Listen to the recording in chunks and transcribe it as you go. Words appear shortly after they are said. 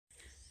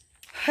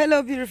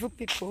Hello beautiful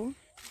people,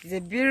 it's a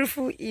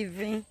beautiful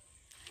evening.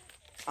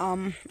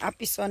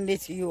 Happy Sunday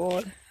to you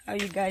all. How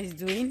you guys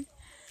doing?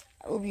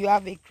 I hope you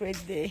have a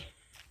great day.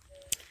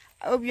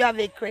 I hope you have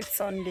a great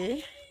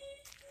Sunday.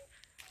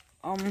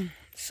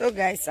 So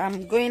guys,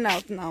 I'm going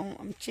out now.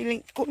 I'm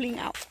chilling, cooling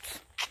out.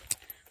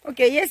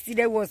 Okay,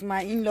 yesterday was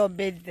my in-law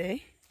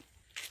birthday.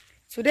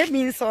 Today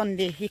being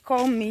Sunday, he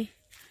called me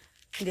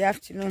in the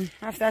afternoon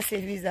after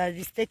service that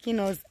he's taking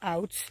us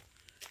out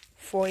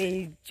for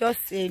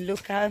just a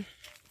local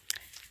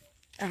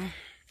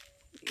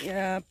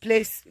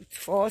place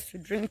for us to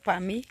drink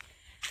palmy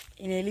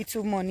in a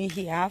little money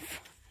he have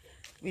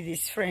with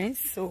his friends.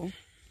 So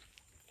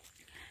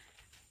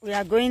we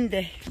are going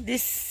there.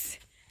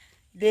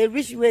 They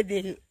reached where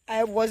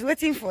I was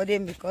waiting for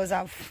them because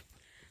I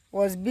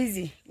was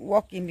busy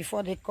working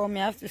before they come.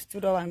 I have to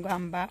stood up and go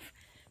and bath.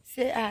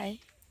 Say hi.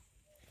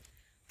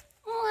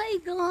 Hi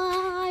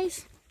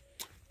guys,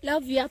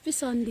 love you, happy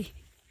Sunday.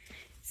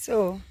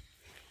 So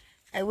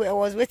I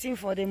was waiting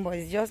for them, but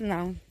it's just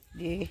now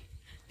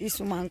this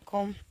woman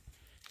come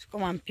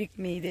and pick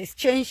me. There's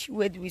change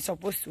where we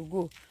supposed to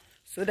go,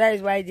 so that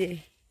is why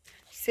they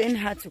send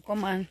her to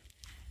come and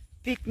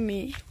pick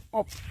me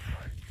up.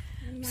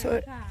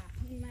 So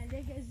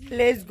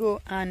let's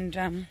go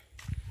and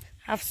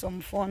have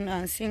some fun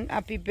and sing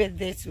happy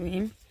birthday to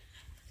him,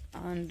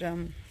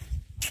 and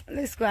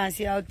let's go and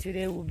see how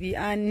today will be.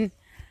 And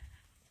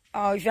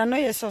if you're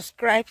not yet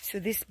subscribed to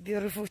this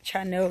beautiful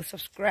channel,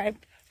 subscribe,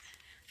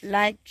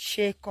 like,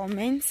 share,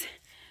 comment,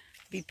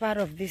 be part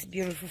of this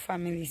beautiful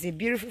family. It's a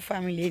beautiful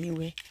family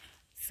anyway.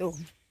 So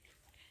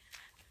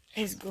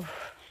let's go.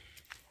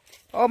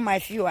 All my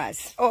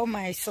viewers, all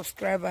my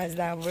subscribers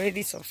that have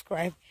already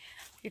subscribed,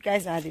 you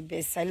guys are the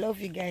best. I love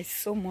you guys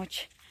so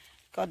much.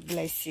 God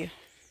bless you.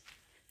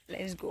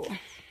 Let's go.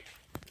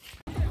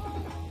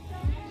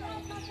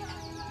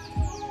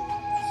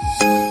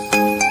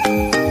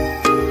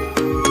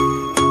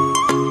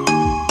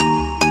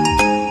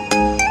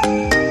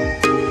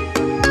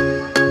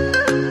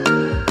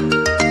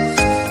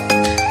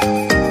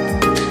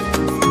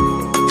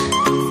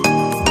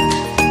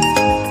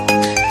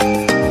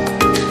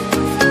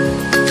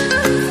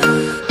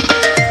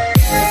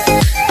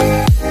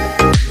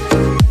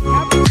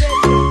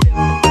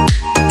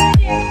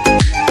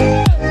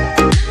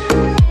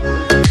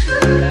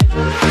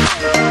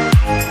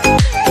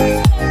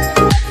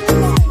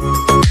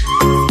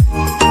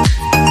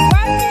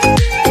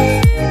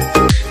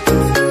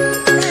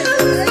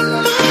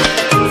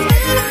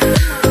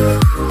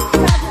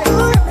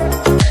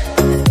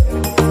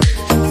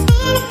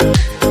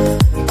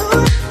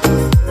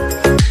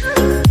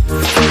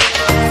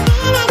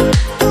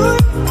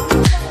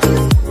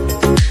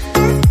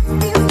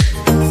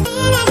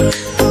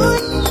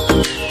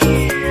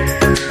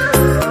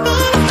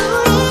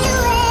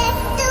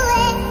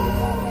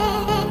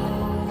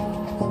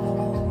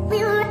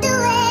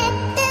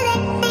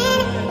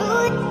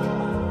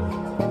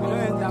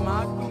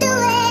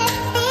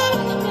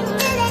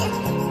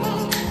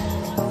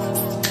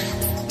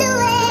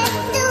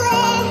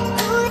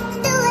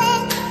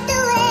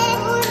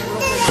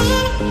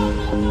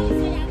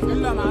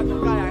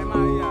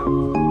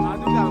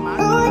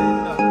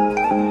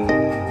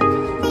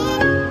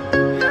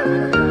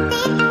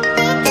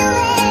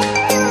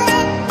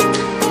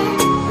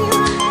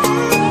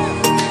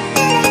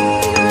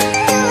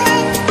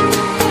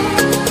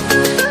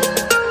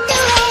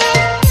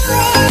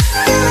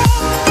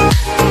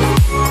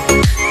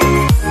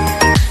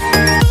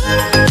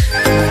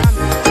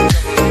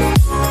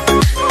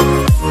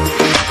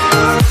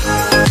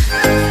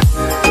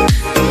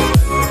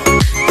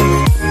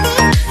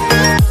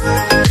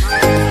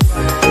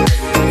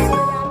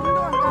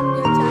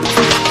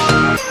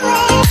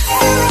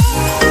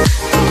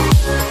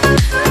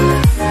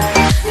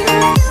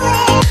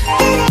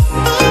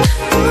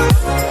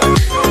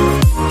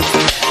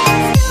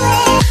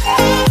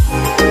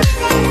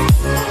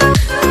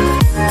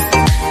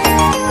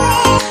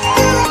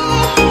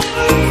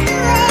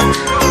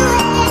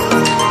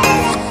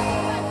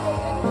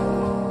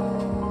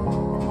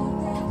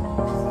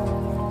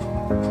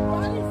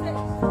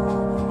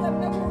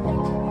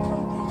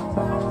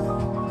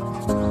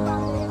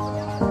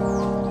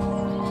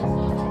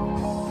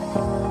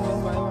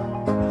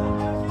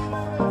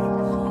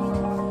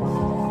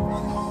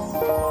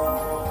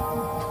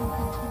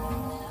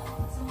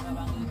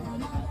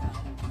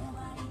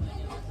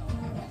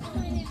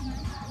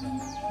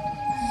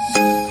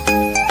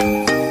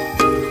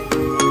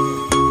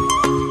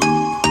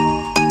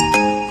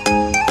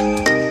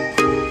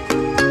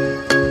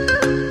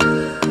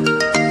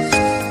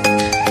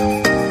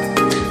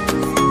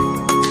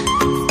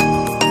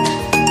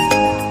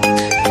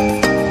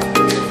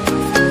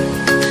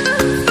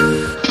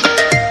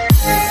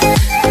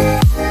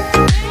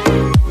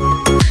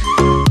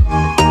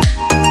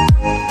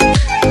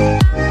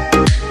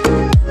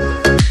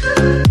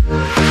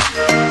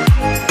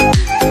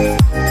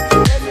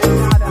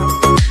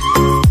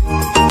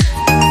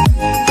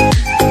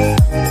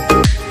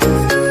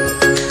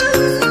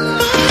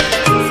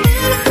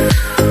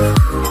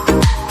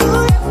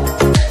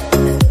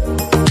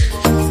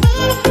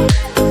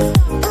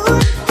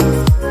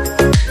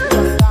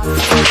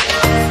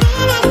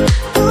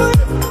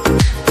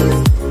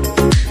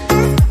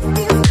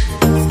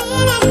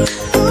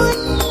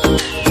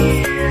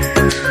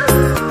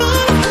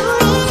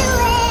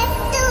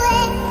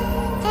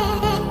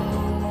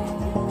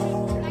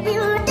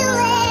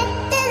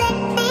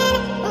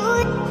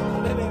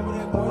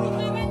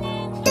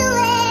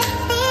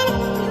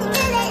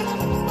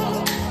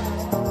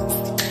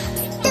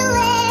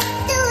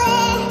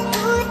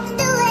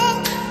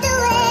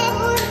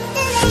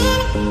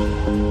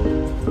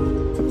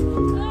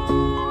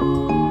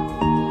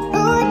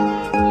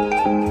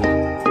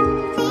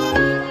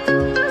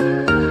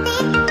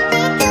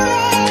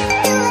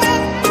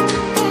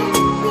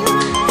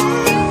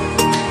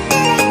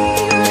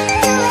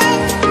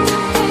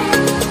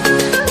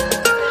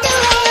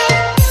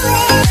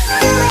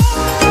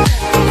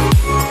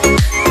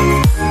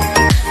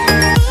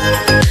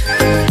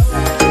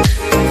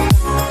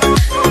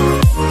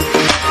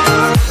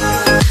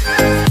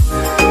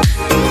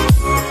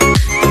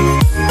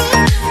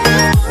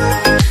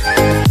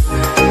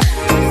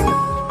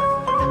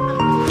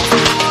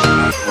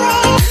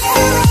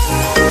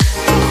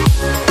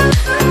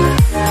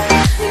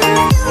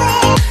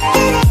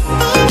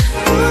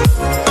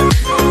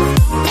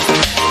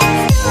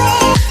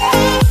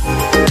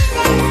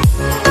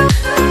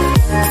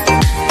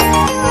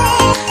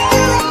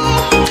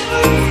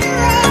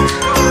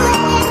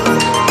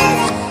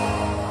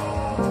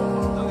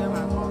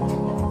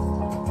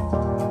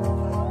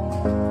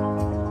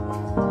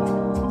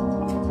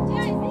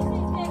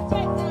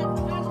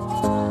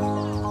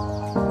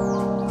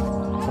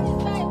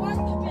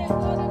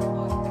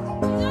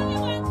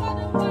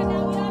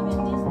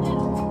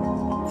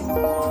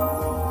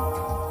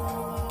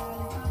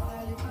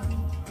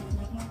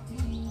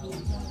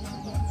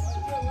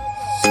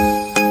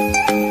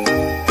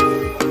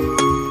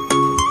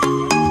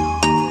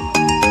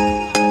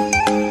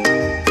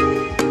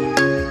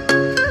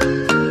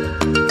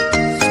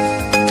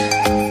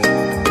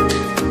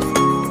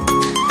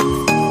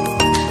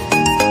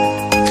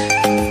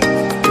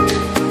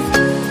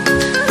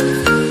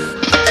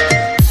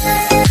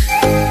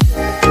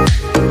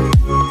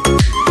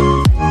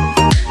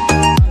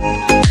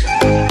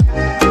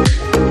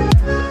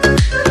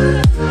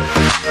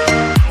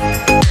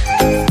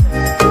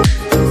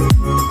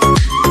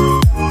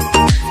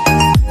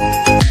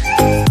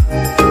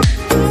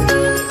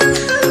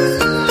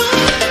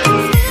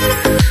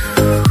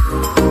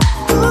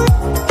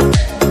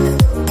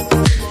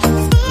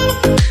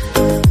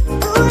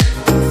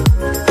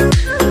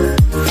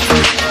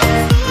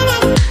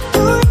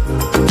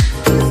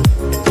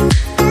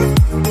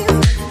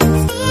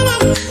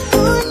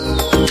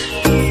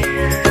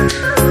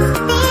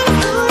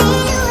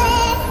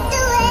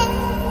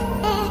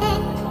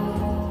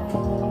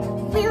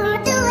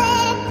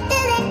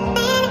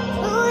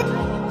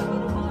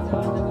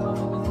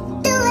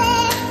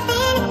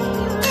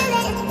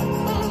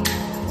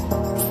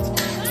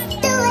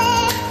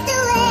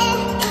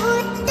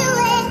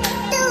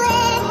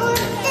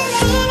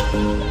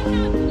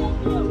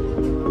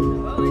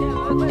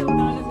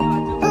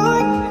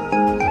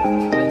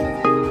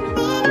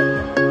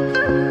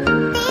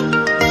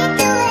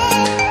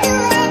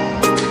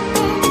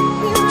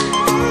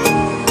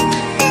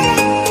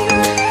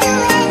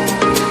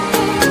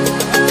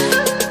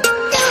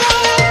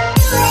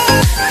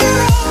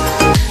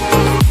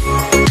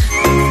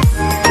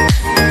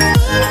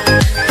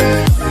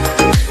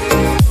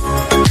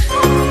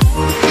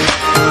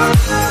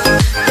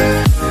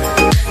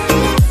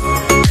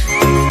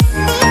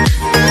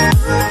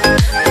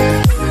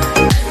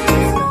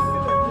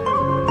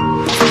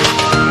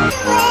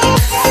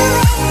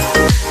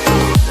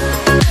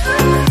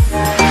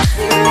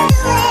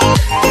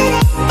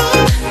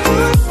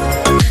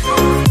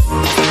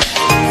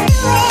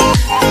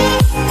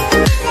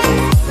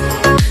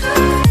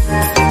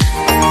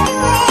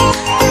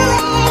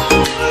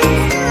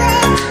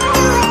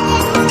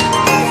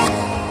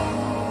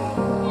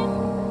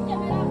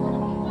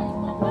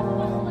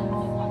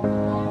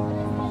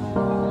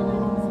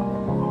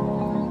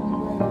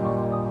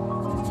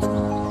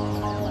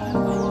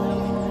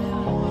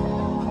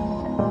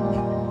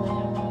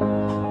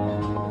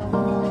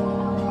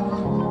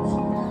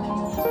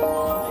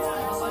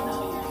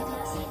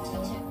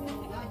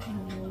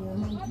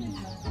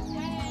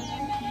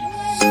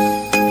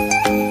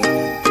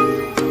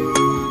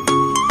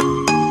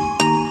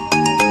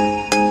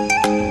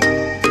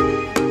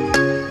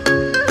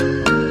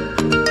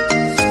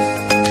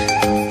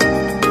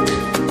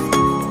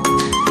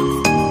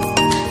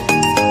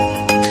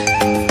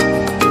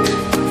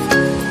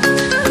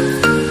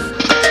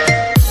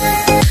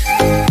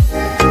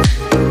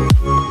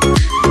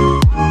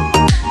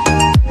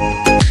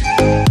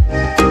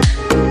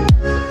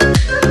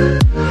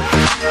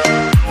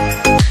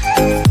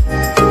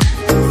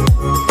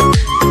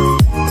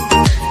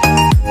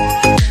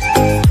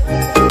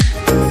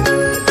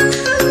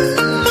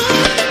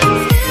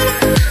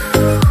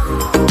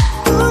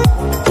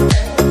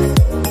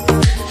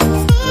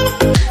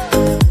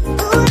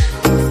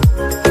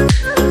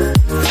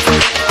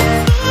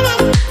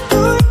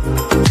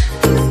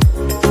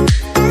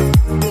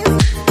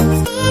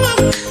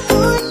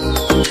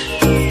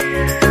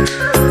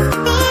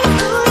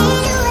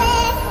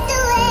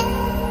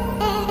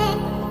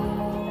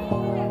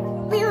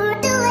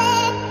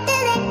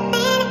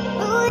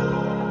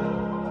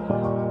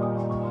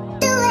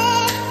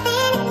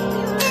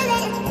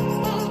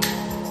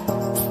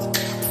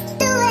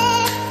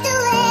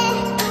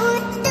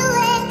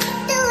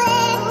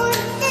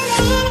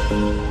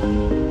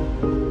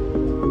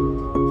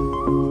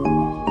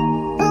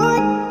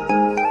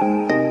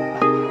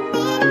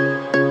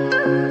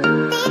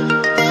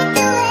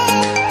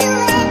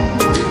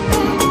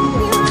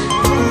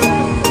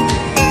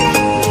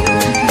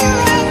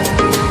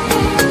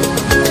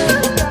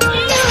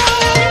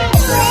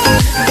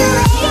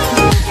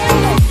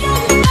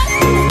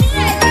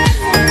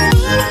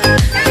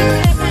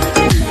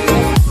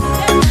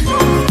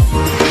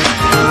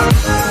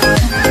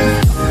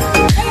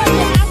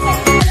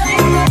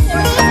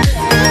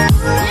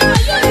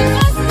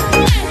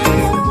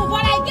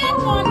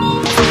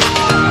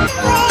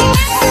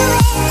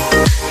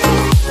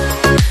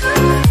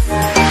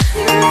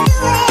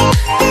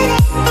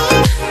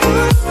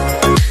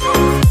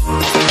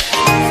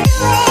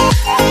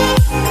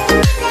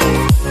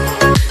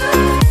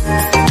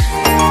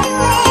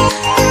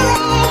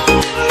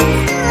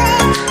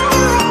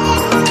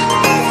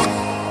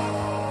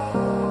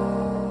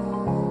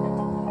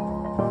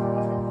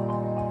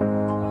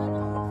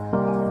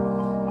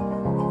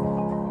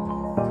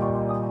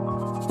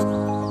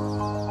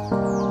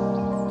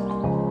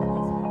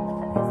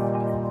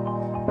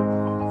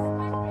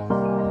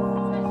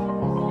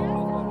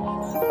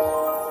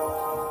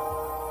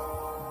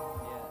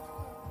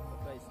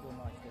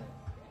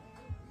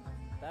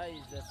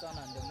 is the son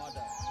and the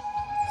mother.